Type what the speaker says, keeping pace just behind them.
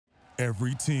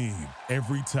Every team,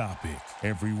 every topic,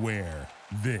 everywhere.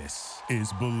 This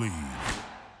is Believe.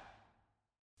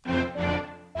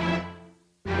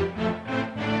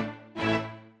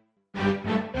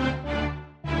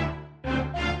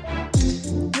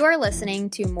 You're listening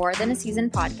to More Than a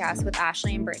Season podcast with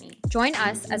Ashley and Brittany. Join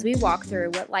us as we walk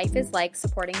through what life is like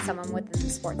supporting someone within the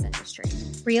sports industry.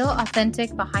 Real,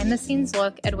 authentic, behind-the-scenes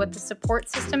look at what the support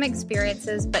system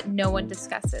experiences but no one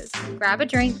discusses. Grab a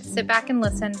drink, sit back and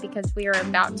listen because we are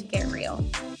about to get real.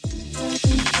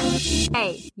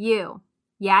 Hey, you.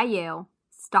 Yeah, you.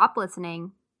 Stop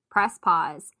listening, press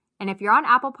pause, and if you're on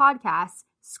Apple Podcasts,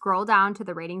 scroll down to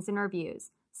the ratings and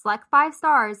reviews. Select 5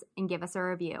 stars and give us a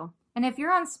review. And if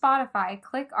you're on Spotify,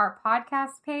 click our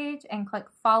podcast page and click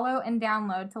follow and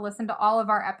download to listen to all of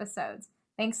our episodes.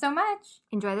 Thanks so much.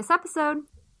 Enjoy this episode.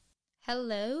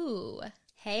 Hello.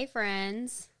 Hey,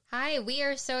 friends. Hi, we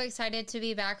are so excited to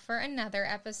be back for another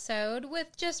episode with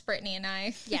just Brittany and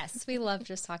I. Yes, we love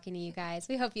just talking to you guys.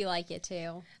 We hope you like it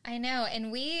too. I know,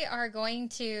 and we are going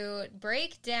to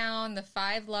break down the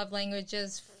 5 love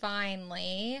languages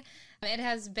finally. It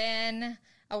has been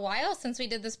a while since we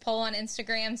did this poll on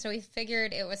Instagram, so we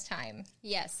figured it was time.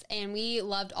 Yes, and we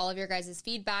loved all of your guys'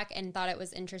 feedback and thought it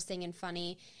was interesting and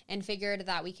funny and figured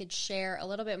that we could share a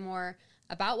little bit more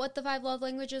about what the 5 love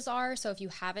languages are. So if you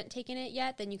haven't taken it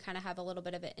yet, then you kind of have a little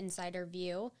bit of an insider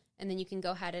view, and then you can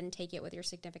go ahead and take it with your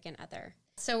significant other.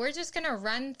 So we're just going to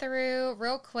run through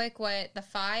real quick what the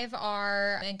 5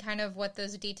 are and kind of what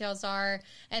those details are.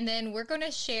 And then we're going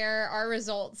to share our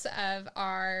results of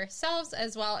ourselves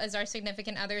as well as our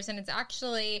significant others. And it's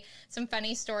actually some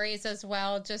funny stories as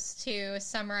well, just to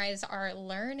summarize our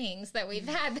learnings that we've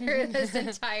had through this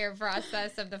entire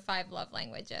process of the 5 love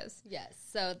languages. Yes.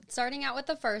 So starting out with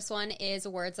the first one is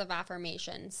words of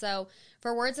affirmation. So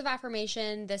for words of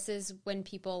affirmation, this is when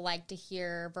people like to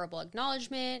hear verbal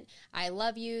acknowledgement, I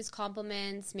love yous,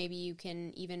 compliments. Maybe you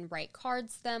can even write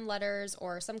cards to them, letters,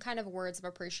 or some kind of words of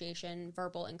appreciation,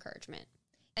 verbal encouragement.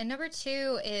 And number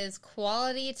 2 is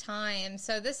quality time.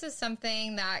 So this is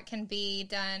something that can be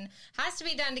done, has to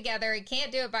be done together. You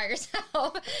can't do it by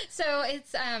yourself. So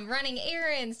it's running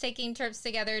errands, taking trips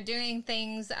together, doing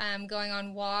things, going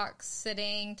on walks,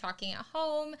 sitting, talking at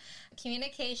home.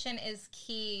 Communication is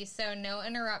key. So no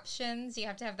interruptions. You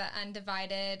have to have that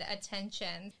undivided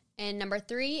attention. And number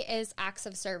 3 is acts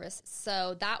of service.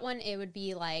 So that one, it would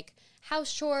be like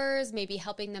house chores, maybe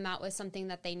helping them out with something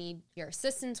that they need your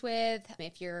assistance with.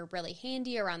 If you're really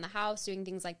handy around the house, doing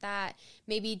things like that.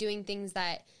 Maybe doing things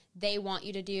that they want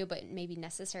you to do, but maybe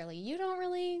necessarily you don't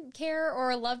really care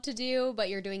or love to do, but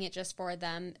you're doing it just for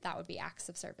them. That would be acts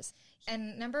of service.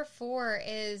 And number 4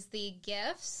 is the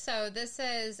gifts. So this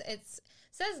is, it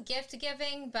says gift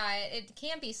giving, but it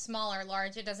can be small or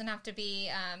large. It doesn't have to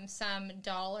be some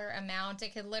dollar amount.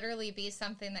 It could literally be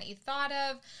something that you thought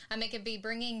of. It could be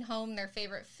bringing home their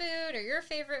favorite food or your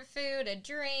favorite food, a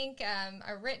drink,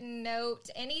 a written note,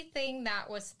 anything that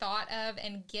was thought of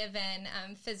and given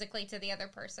physically to the other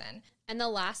person. And the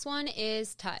last one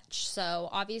is touch. So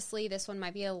obviously this one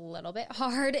might be a little bit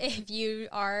hard if you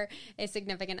are a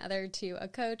significant other to a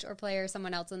coach or player,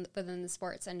 someone else within the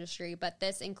sports industry. But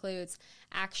this includes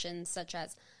actions such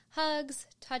as hugs,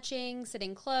 touching,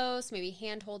 sitting close, maybe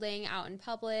hand holding out in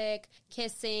public,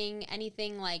 kissing,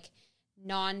 anything like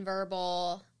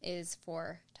nonverbal is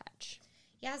for touch.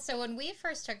 Yeah, so when we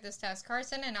first took this test,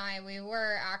 Carson and I, we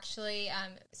were actually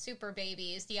super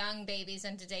babies, young babies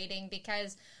into dating,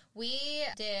 because we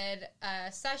did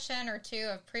a session or 2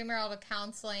 of premarital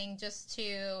counseling just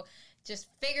to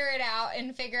figure it out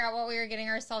and figure out what we were getting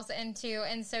ourselves into.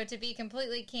 And so to be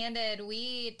completely candid,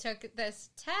 we took this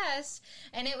test,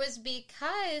 and it was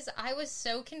because I was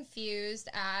so confused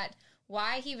at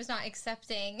why he was not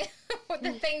accepting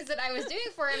the things that I was doing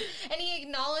for him. And he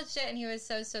acknowledged it, and he was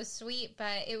so, so sweet.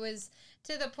 But it was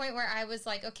to the point where I was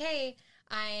like, okay,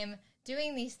 I'm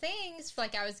doing these things.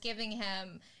 Like I was giving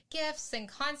him gifts and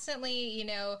constantly,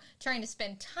 trying to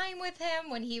spend time with him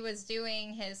when he was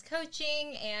doing his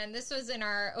coaching. And this was in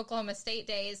our Oklahoma State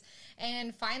days.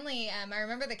 And finally, I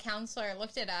remember the counselor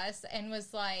looked at us and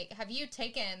was like, have you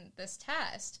taken this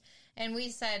test? And we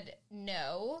said,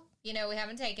 no, we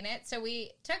haven't taken it. So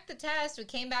we took the test. We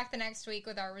came back the next week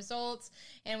with our results,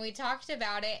 and we talked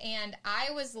about it. And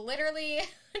I was literally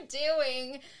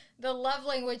doing the love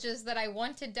languages that I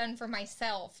wanted done for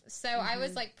myself. So I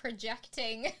was like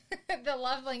projecting the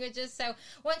love languages. So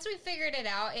once we figured it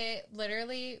out, it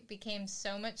literally became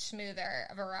so much smoother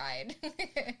of a ride.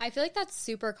 I feel like that's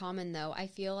super common though. I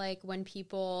feel like when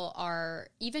people are,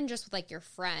 even just with like your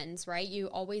friends, right? You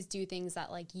always do things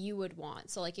that like you would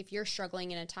want. So like if you're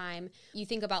struggling in a time, you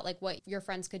think about like what your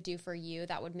friends could do for you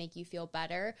that would make you feel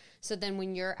better. So then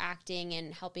when you're acting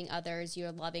and helping others,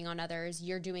 you're loving on others,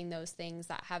 you're doing those things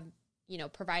that have, you know,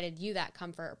 provided you that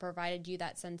comfort, provided you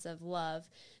that sense of love.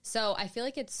 So I feel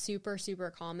like it's super,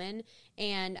 super common.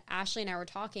 And Ashley and I were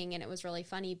talking, and it was really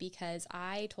funny because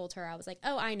I told her, I was like,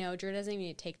 oh, I know, Drew doesn't even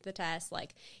need to take the test.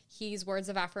 Like, he's words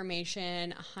of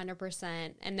affirmation,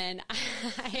 100%. And then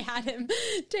I had him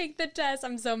take the test.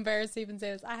 I'm so embarrassed to even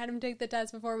say this. I had him take the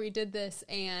test before we did this,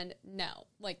 and no,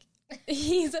 like,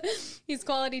 he's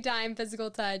quality time,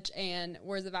 physical touch, and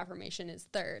words of affirmation is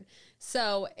third.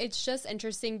 So it's just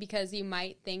interesting because you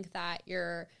might think that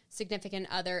your significant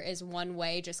other is one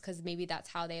way just because maybe that's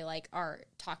how they like are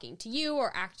talking to you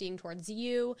or acting towards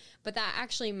you, but that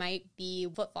actually might be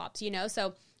flip-flops, you know?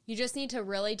 So you just need to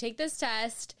really take this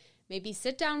test, maybe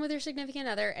sit down with your significant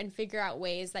other and figure out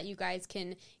ways that you guys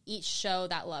can each show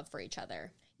that love for each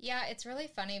other. Yeah, it's really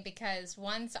funny because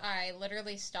once I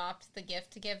literally stopped the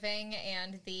gift giving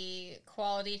and the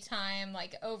quality time,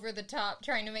 like over the top,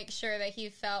 trying to make sure that he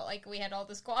felt like we had all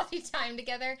this quality time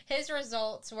together, his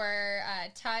results were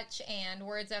touch and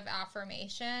words of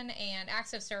affirmation, and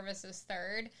acts of service is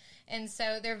third. And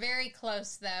so they're very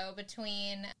close, though,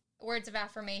 between words of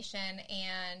affirmation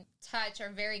and touch are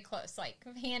very close, like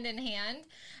hand in hand.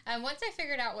 Once I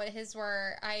figured out what his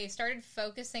were, I started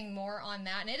focusing more on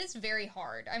that. And it is very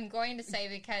hard, I'm going to say,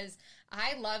 because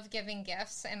I love giving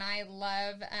gifts and I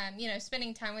love,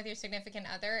 spending time with your significant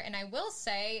other. And I will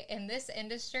say in this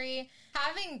industry,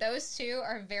 having those two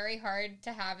are very hard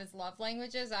to have as love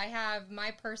languages. I have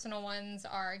my personal ones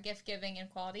are gift giving and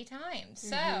quality time.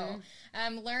 So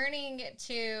learning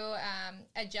to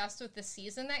adjust with the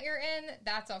season that you're in,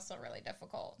 that's also really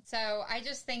difficult. So I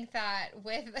just think that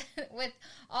with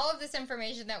all of this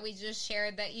information that we just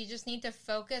shared, that you just need to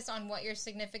focus on what your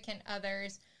significant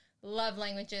other's love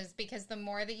languages, because the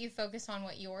more that you focus on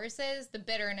what yours is, the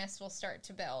bitterness will start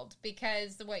to build,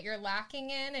 because what you're lacking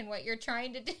in and what you're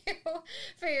trying to do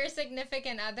for your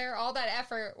significant other, all that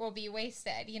effort will be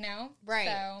wasted, you know? Right.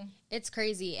 So it's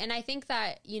crazy. And I think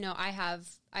that, you know, I have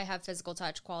physical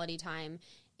touch, quality time,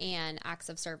 and acts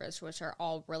of service, which are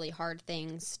all really hard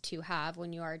things to have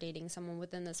when you are dating someone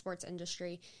within the sports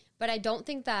industry. But I don't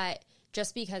think that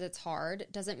just because it's hard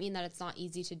doesn't mean that it's not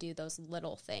easy to do those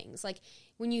little things. Like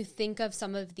when you think of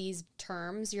some of these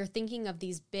terms, you're thinking of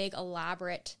these big,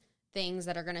 elaborate things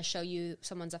that are going to show you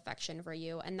someone's affection for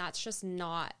you. And that's just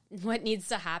not what needs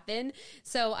to happen.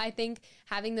 So I think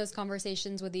having those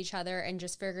conversations with each other and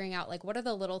just figuring out like what are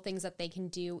the little things that they can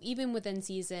do even within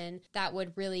season that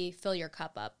would really fill your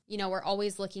cup up. You know, we're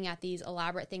always looking at these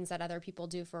elaborate things that other people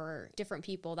do for different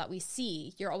people that we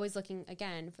see. You're always looking,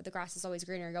 again, for the grass is always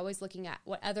greener. You're always looking at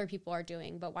what other people are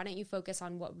doing, but why don't you focus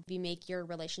on what would make your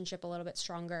relationship a little bit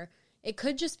stronger? It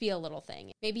could just be a little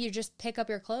thing. Maybe you just pick up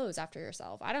your clothes after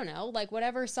yourself. I don't know, like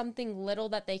whatever, something little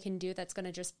that they can do that's going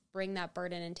to just bring that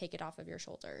burden and take it off of your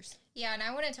shoulders. Yeah, and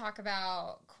I want to talk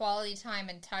about quality time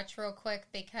and touch real quick,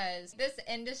 because this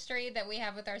industry that we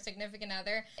have with our significant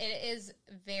other, it is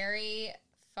very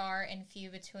far and few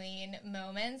between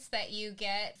moments that you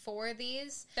get for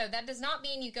these. So that does not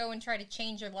mean you go and try to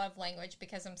change your love language,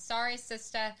 because I'm sorry,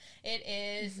 sister, it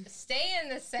is staying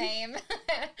the same.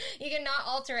 You cannot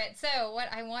alter it. So what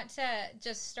I want to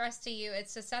just stress to you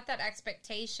is to set that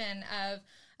expectation of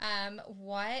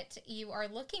what you are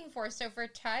looking for. So for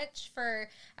touch,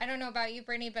 I don't know about you,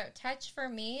 Brittany, but touch for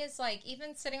me is like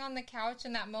even sitting on the couch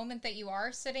in that moment that you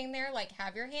are sitting there, like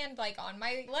have your hand like on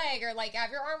my leg, or like have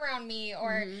your arm around me.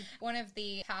 Or one of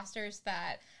the pastors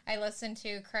that I listen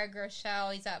to, Craig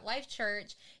Rochelle, he's at Life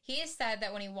Church, he said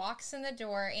that when he walks in the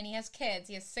door, and he has kids,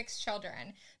 he has 6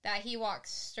 children, that he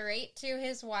walks straight to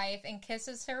his wife and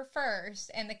kisses her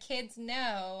first, and the kids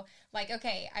know, like,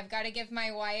 okay, I've got to give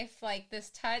my wife, like,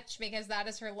 this touch, because that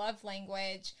is her love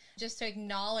language, just to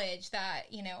acknowledge that,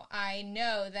 you know, I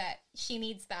know that she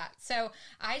needs that. So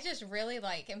I just really,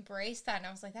 like, embraced that, and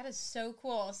I was like, that is so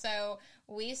cool. So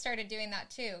we started doing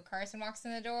that, too. Carson walks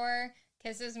in the door,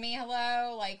 kisses me,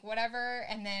 hello, like whatever,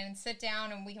 and then sit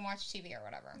down and we can watch TV or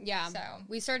whatever. Yeah. So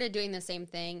we started doing the same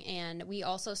thing, and we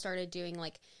also started doing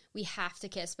like we have to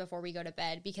kiss before we go to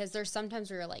bed, because there's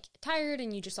sometimes where you're like tired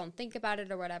and you just don't think about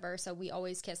it or whatever. So we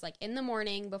always kiss like in the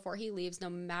morning before he leaves, no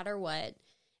matter what.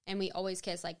 And we always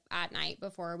kiss like at night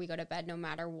before we go to bed, no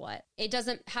matter what. It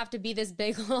doesn't have to be this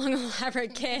big, long,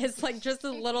 elaborate kiss, like just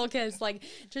a little kiss, like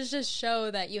just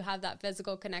show that you have that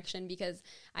physical connection, because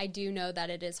I do know that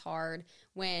it is hard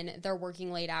when they're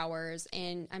working late hours.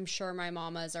 And I'm sure my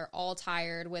mamas are all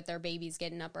tired with their babies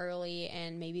getting up early,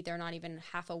 and maybe they're not even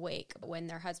half awake when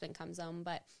their husband comes home.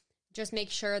 But just make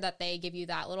sure that they give you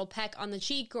that little peck on the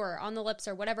cheek or on the lips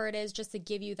or whatever it is, just to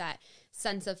give you that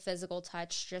sense of physical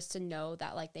touch, just to know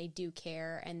that like they do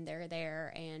care and they're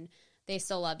there and they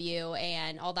still love you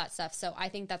and all that stuff. So I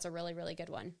think that's a really, really good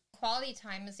one. Quality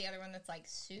time is the other one that's like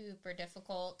super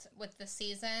difficult with the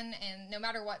season, and no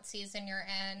matter what season you're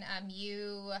in,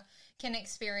 you can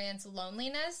experience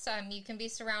loneliness. You can be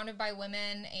surrounded by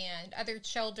women and other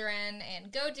children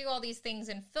and go do all these things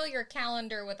and fill your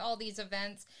calendar with all these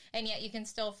events, and yet you can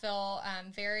still feel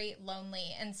very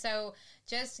lonely. And so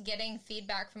just getting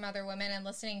feedback from other women and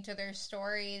listening to their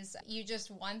stories, you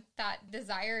just want that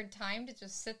desired time to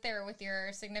just sit there with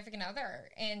your significant other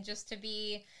and just to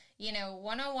be, you know,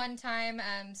 one-on-one time.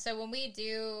 So when we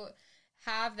do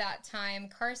have that time,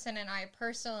 Carson and I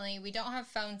personally, we don't have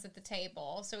phones at the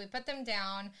table. So we put them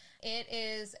down. It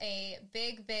is a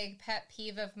big, big pet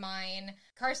peeve of mine.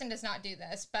 Carson does not do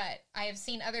this, but I have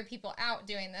seen other people out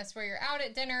doing this, where you're out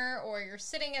at dinner or you're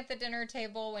sitting at the dinner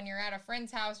table when you're at a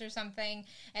friend's house or something,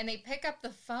 and they pick up the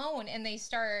phone and they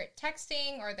start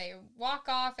texting, or they walk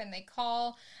off and they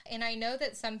call. And I know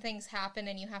that some things happen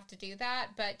and you have to do that,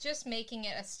 but just making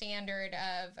it a standard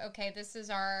of, okay, this is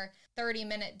our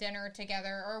 30-minute dinner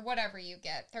together, or whatever you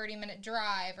get, 30-minute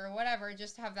drive or whatever,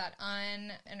 just have that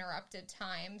uninterrupted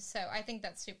time. So I think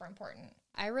that's super important.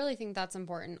 I really think that's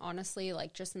important, honestly,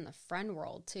 like just in the friend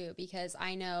world too, because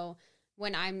I know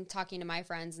when I'm talking to my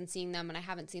friends and seeing them and I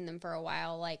haven't seen them for a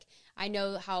while, like I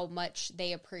know how much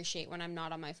they appreciate when I'm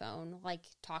not on my phone, like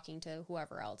talking to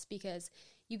whoever else, because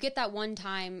you get that one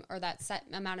time or that set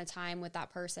amount of time with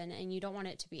that person, and you don't want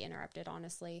it to be interrupted,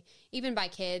 honestly, even by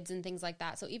kids and things like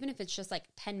that. So even if it's just like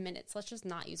 10 minutes, let's just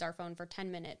not use our phone for 10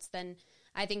 minutes, then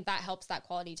I think that helps that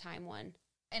quality time one.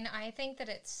 And I think that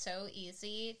it's so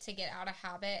easy to get out of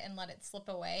habit and let it slip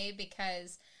away,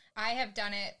 because I have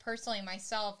done it personally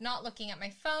myself, not looking at my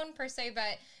phone per se,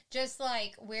 but just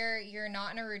like where you're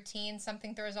not in a routine,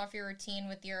 something throws off your routine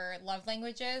with your love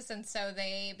languages. And so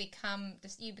you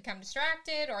become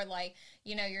distracted, or like,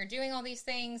 you know, you're doing all these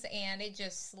things and it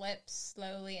just slips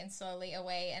slowly and slowly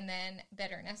away. And then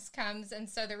bitterness comes. And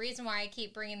so the reason why I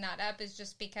keep bringing that up is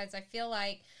just because I feel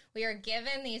like we are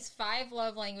given these 5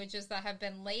 love languages that have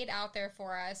been laid out there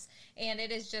for us, and it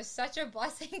is just such a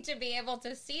blessing to be able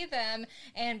to see them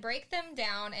and break them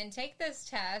down and take this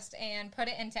test and put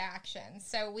it into action.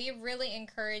 So we really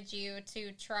encourage you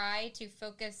to try to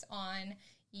focus on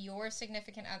your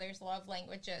significant other's love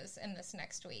languages in this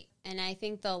next week. And I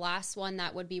think the last one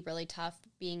that would be really tough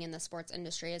being in the sports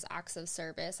industry is acts of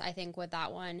service. I think with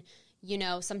that one, you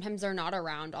know, sometimes they're not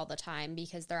around all the time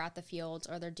because they're at the fields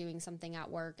or they're doing something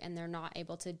at work and they're not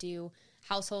able to do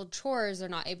household chores. They're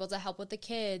not able to help with the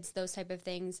kids, those type of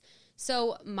things.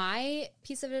 So my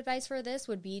piece of advice for this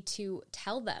would be to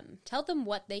tell them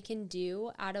what they can do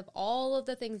out of all of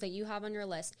the things that you have on your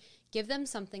list. Give them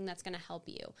something that's going to help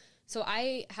you. So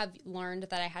I have learned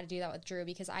that I had to do that with Drew,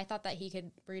 because I thought that he could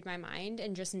read my mind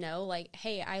and just know, like,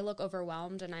 hey, I look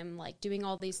overwhelmed and I'm like doing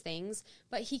all these things,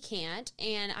 but he can't.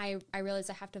 And I realized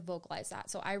I have to vocalize that.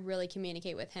 So I really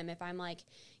communicate with him. If I'm like,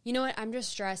 you know what, I'm just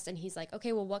stressed, and he's like,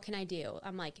 okay, well, what can I do?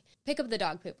 I'm like, pick up the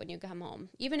dog poop when you come home.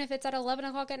 Even if it's at 11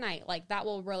 o'clock at night, like that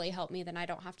will really help me. Then I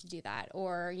don't have to do that.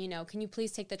 Or, you know, can you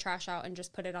please take the trash out and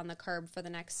just put it on the curb for the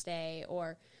next day?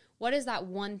 Or what is that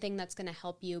one thing that's going to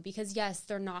help you? Because yes,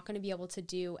 they're not going to be able to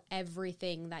do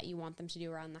everything that you want them to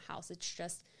do around the house. It's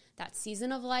just that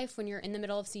season of life when you're in the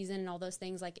middle of season and all those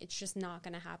things, like it's just not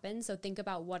going to happen. So think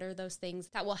about what are those things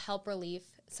that will help relieve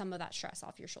some of that stress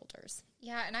off your shoulders.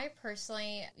 Yeah, and I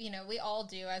personally, you know, we all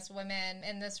do as women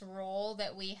in this role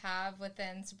that we have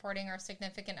within supporting our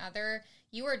significant other.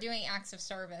 You are doing acts of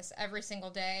service every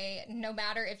single day. No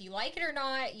matter if you like it or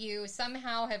not, you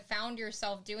somehow have found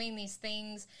yourself doing these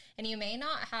things, and you may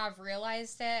not have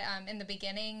realized it in the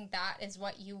beginning that is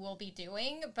what you will be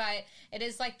doing, but it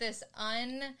is like this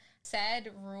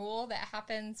unsaid rule that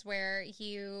happens where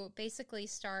you basically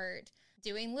start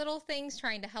doing little things,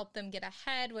 trying to help them get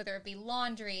ahead, whether it be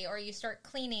laundry or you start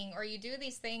cleaning or you do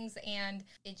these things and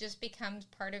it just becomes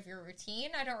part of your routine.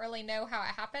 I don't really know how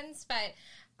it happens, but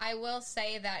I will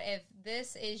say that if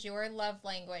this is your love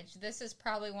language, this is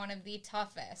probably one of the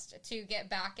toughest to get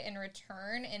back in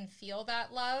return and feel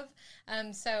that love.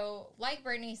 So like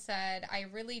Brittany said, I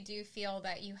really do feel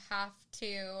that you have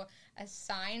to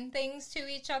assign things to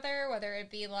each other, whether it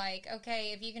be like,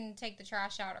 okay, if you can take the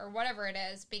trash out or whatever it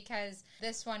is, because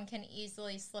this one can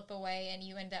easily slip away and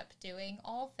you end up doing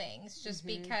all things just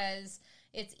because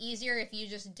it's easier if you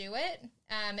just do it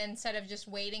instead of just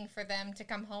waiting for them to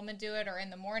come home and do it or in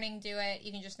the morning do it.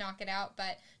 You can just knock it out.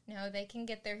 But no, they can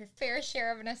get their fair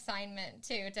share of an assignment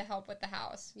too to help with the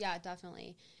house. Yeah,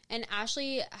 definitely. And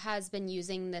Ashley has been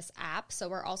using this app, so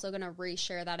we're also going to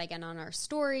reshare that again on our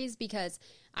stories because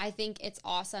I think it's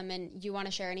awesome. And you want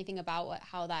to share anything about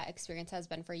how that experience has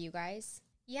been for you guys?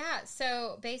 Yeah,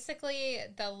 so basically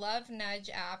the Love Nudge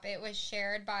app, it was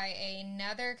shared by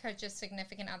another coach's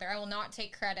significant other. I will not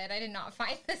take credit. I did not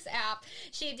find this app.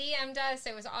 She DM'd us.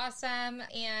 It was awesome.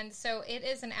 And so it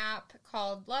is an app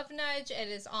called Love Nudge. It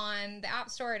is on the App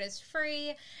Store. It is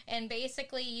free. And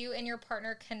basically you and your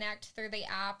partner connect through the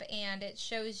app and it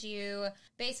shows you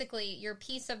basically your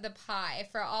piece of the pie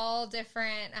for all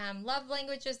different love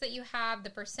languages that you have, the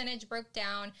percentage broke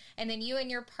down, and then you and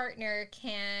your partner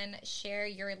can share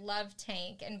your love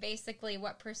tank and basically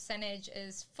what percentage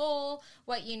is full,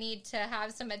 what you need to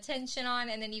have some attention on,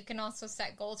 and then you can also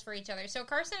set goals for each other. So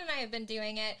Carson and I have been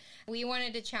doing it. We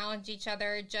wanted to challenge each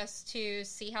other just to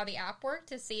see how the app worked,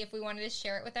 to see if we wanted to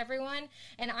share it with everyone.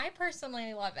 And I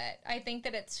personally love it. I think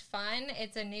that it's fun.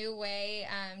 It's a new way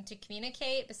to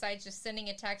communicate besides just sending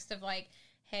a text of like,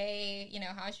 hey,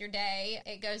 how's your day?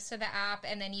 It goes to the app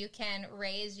and then you can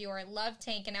raise your love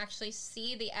tank and actually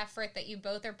see the effort that you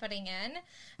both are putting in.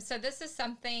 So this is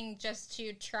something just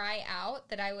to try out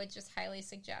that I would just highly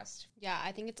suggest. Yeah,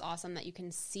 I think it's awesome that you can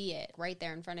see it right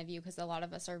there in front of you because a lot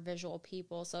of us are visual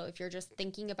people. So if you're just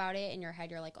thinking about it in your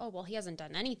head, you're like, oh, well, he hasn't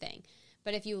done anything.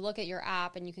 But if you look at your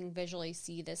app and you can visually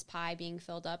see this pie being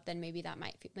filled up, then maybe that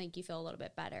might make you feel a little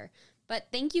bit better. But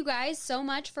thank you guys so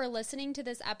much for listening to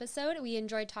this episode. We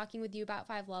enjoyed talking with you about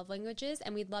 5 love languages,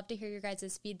 and we'd love to hear your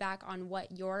guys' feedback on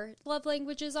what your love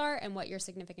languages are and what your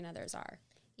significant others are.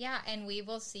 Yeah, and we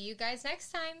will see you guys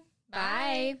next time.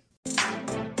 Bye.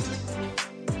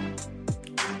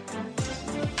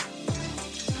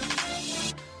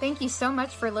 Thank you so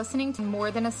much for listening to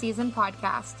More Than a Season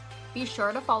podcast. Be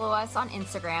sure to follow us on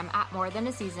Instagram at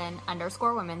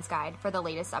morethanAseason_women's guide for the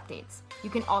latest updates. You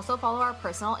can also follow our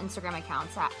personal Instagram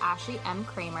accounts at Ashley M.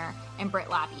 Kramer and Britt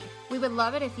Labby. We would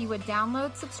love it if you would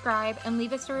download, subscribe, and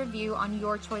leave us a review on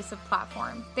your choice of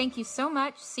platform. Thank you so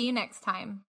much. See you next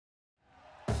time.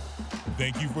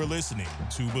 Thank you for listening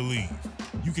to Believe.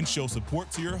 You can show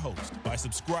support to your host by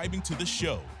subscribing to the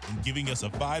show and giving us a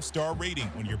 5-star rating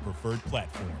on your preferred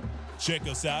platform. Check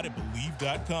us out at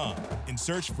Believe.com and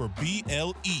search for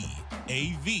BLEAV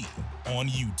on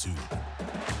YouTube.